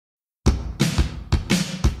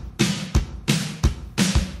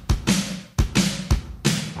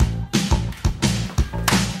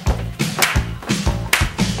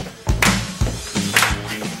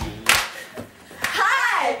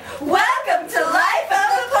the life of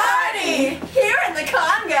the party! Here in the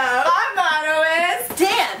Congo, our motto is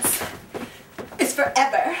dance is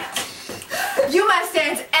forever. You must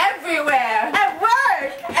dance everywhere. At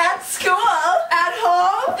work, at school, at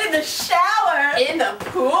home, in the shower, in the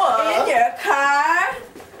pool, in your car,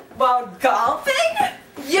 while golfing?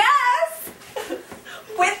 Yes!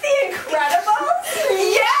 With the Incredibles?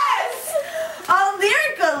 Yes! On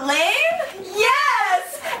Lyrical Lane?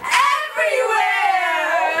 Yes! Everywhere!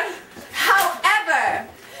 However,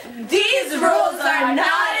 these rules are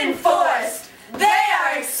not enforced. They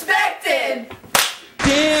are expected.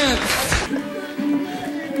 Dance!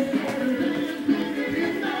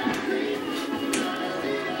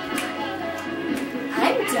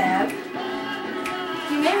 I'm Deb.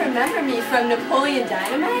 You may remember me from Napoleon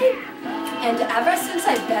Dynamite. And ever since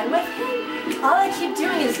I've been with him, all I keep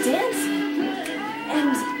doing is dancing.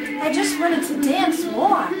 And I just wanted to dance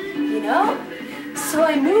more, you know? So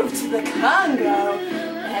I moved to the Congo.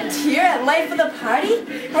 And here at Life of the Party,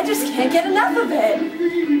 I just can't get enough of it.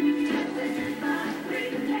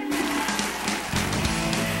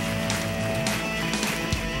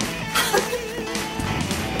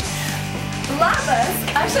 Labas,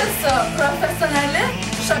 aš esu profesionali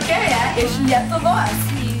šokėja iš Lietuvos.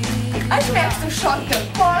 Aš mėgstu šokti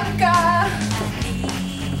polką.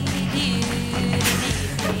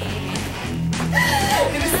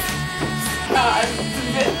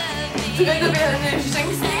 Dvigubi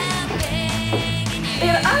žingsniai.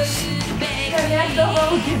 Ir aš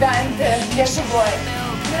nemėgdavau gyventi Lietuvoje.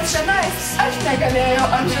 Nes čionais aš negalėjau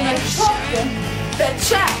amžinai šokti. Bet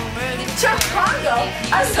čia Congo,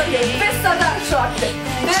 aš galiu visada šokti.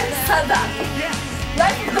 Visada.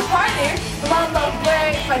 Life of the Party man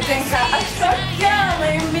labai patinka. Aš tokia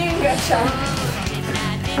laiminga čia.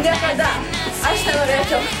 Niekada aš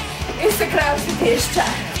nenorėčiau išsikraustyti iš čia.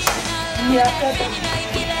 Niekada.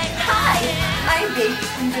 Hi, I'm Bea.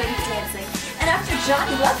 I'm good at dancing. And after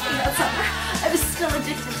Johnny left me that summer, I was still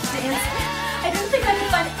addicted to dancing. I didn't think I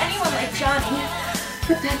could find anyone like Johnny.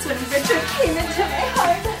 But that's when Richard came into my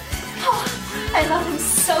heart. Oh, I love him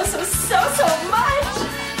so much.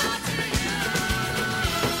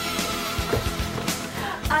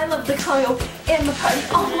 I love the Congo and the party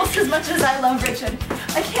almost as much as I love Richard.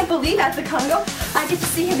 I can't believe at the Congo, I get to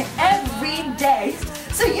see him every day.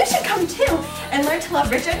 So you should come too and learn to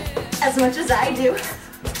love Richard as much as I do.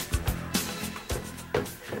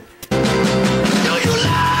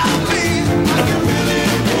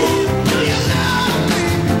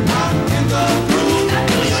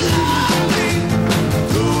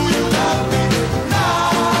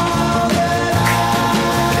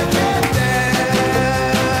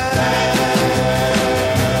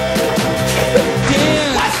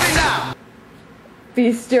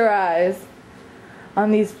 Feast your eyes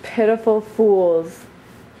on these pitiful fools.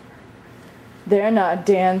 They're not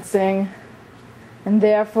dancing, and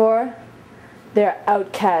therefore they're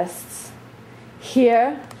outcasts.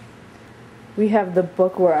 Here we have the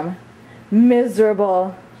bookworm,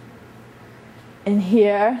 miserable. And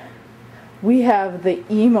here we have the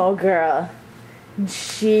emo girl, and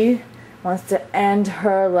she wants to end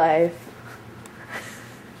her life.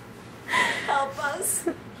 Help us.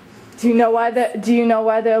 Do you know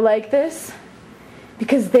why they're like this?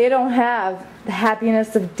 Because they don't have the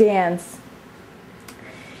happiness of dance.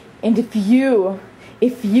 And if you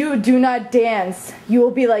do not dance, you will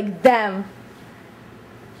be like them.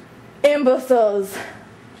 Imbeciles,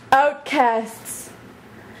 outcasts,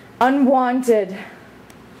 unwanted.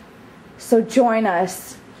 So join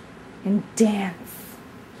us and dance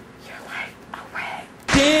your life away.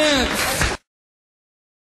 Dance!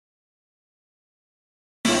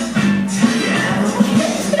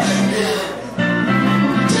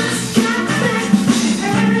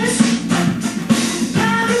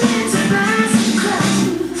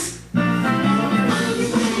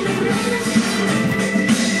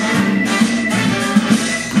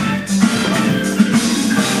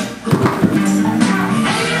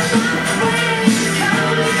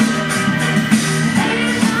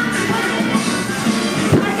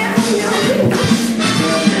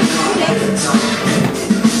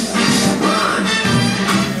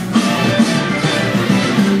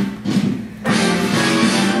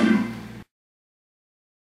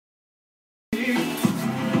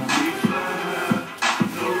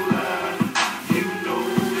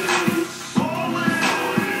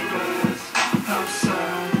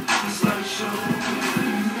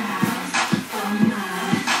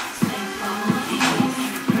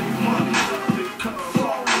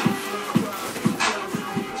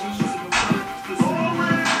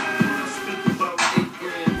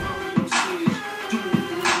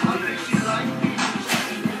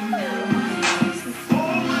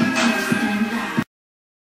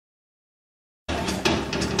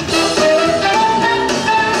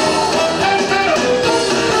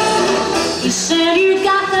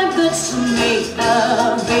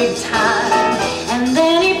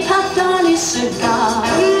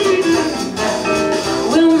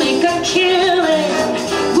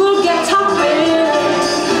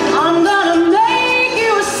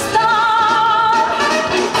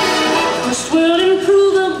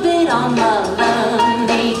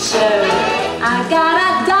 nature. I got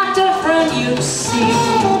a doctor friend, you see.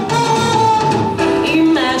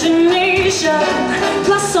 Imagination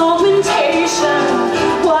plus augmentation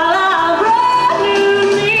while I run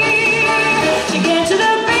you need to get to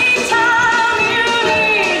the big time. You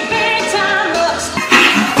need big time looks.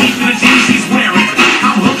 Look at the jeans she's wearing.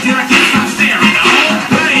 I'm hooked and I can't stop staring. Oh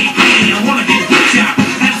baby, I wanna get hooked up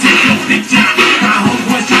and take your picture. My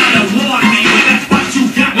homeboy's trying to warn me, but that's what you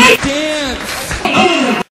got me. Dance.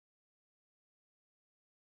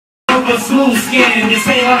 Over smooth skin, you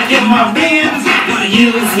say wanna get my bins. Wanna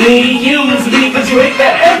use me, cause you ain't the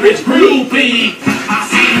average groupie. I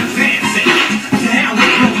see her dancing, down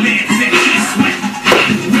with romance, and she's sweat.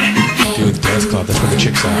 Do the dance club, that's where the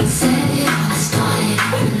chicks are.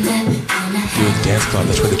 Do the dance club,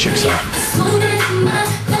 that's where the chicks are.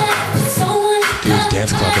 Do the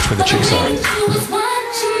dance club, that's where the chicks are.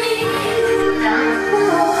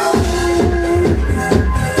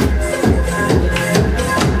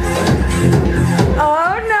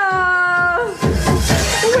 Oh no!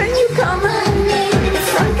 When you come at me,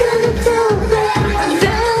 it's not gonna feel bad. I'm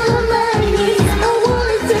down on my knees, I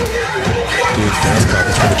wanna take it. Do the dance club,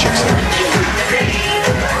 that's where the chicks are.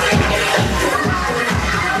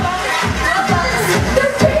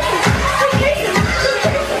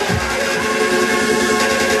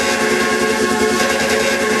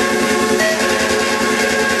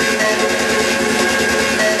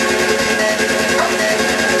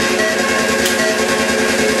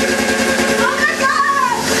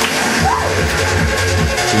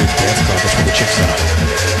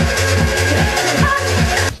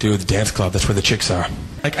 Do the dance club, that's where the chicks are.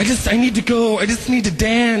 Like, I need to go. I just need to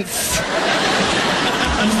dance.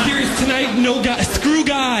 I'm serious tonight. No guys. Screw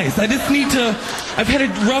guys. I just need to. I've had a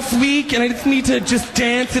rough week and I just need to just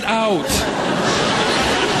dance it out.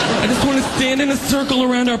 I just want to stand in a circle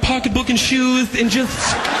around our pocketbook and shoes and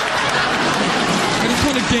just. I just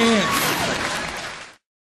want to dance.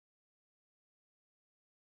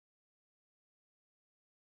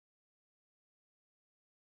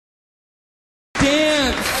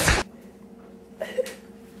 Dance!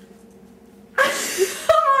 I'm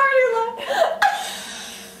already laughing.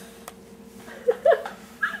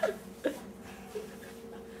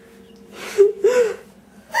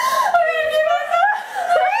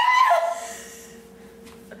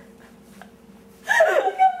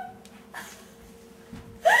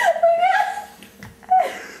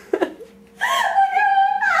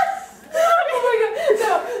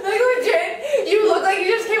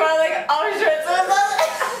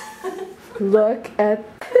 Look at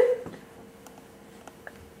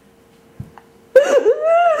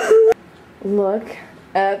Look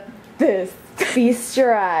at this. Feast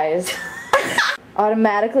your eyes.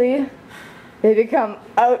 Automatically they become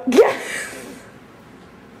outcasts.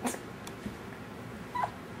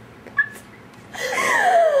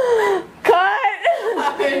 Cut!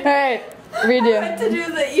 Alright, redo. I went to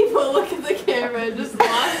do the evil look at the camera and just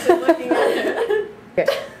lost it looking at it. Okay.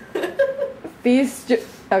 Feast your...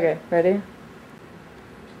 Okay, ready?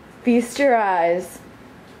 Feast your eyes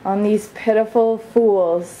on these pitiful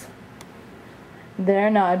fools.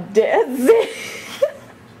 They're not dancing.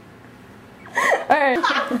 Alright.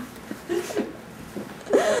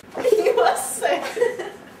 You must say.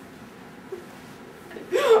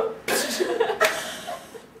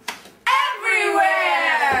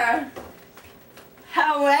 Everywhere!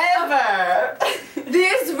 However,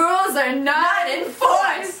 these rules are not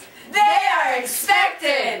enforced. They are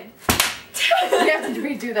expected. You have to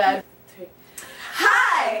redo that.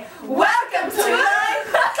 Hi! Welcome to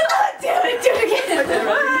Do it again.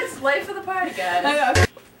 Okay, it's late for the party, guys.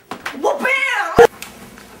 Well, bam!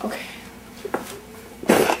 Okay.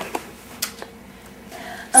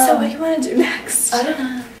 So what do you want to do next? I don't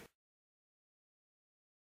know.